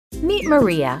Meet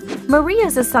Maria. Maria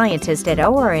is a scientist at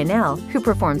ORNL who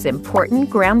performs important,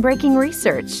 groundbreaking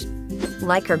research.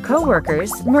 Like her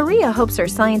co-workers, Maria hopes her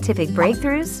scientific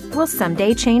breakthroughs will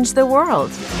someday change the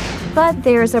world. But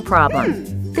there's a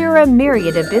problem. There are a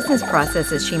myriad of business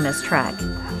processes she must track.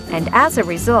 And as a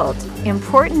result,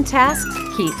 important tasks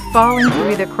keep falling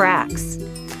through the cracks.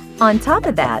 On top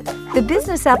of that, the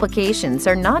business applications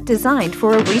are not designed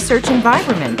for a research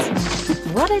environment.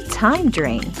 What a time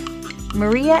drain!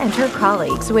 Maria and her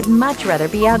colleagues would much rather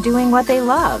be out doing what they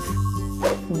love.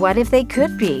 What if they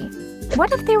could be?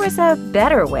 What if there was a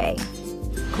better way?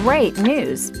 Great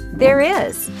news! There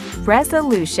is!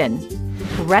 Resolution.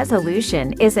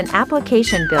 Resolution is an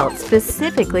application built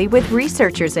specifically with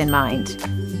researchers in mind.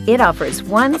 It offers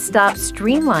one-stop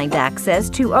streamlined access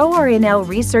to ORNL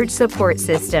research support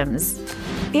systems.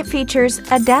 It features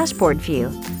a dashboard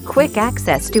view, quick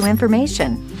access to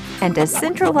information, and a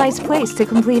centralized place to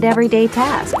complete everyday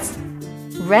tasks.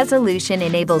 Resolution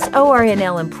enables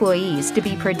ORNL employees to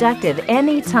be productive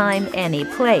anytime, any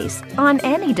place, on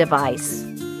any device.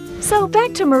 So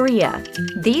back to Maria.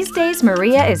 These days,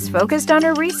 Maria is focused on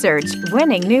her research,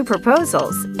 winning new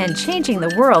proposals, and changing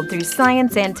the world through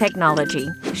science and technology.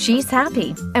 She's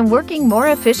happy and working more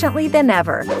efficiently than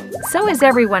ever. So is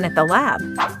everyone at the lab.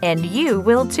 And you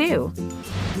will too.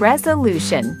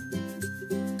 Resolution.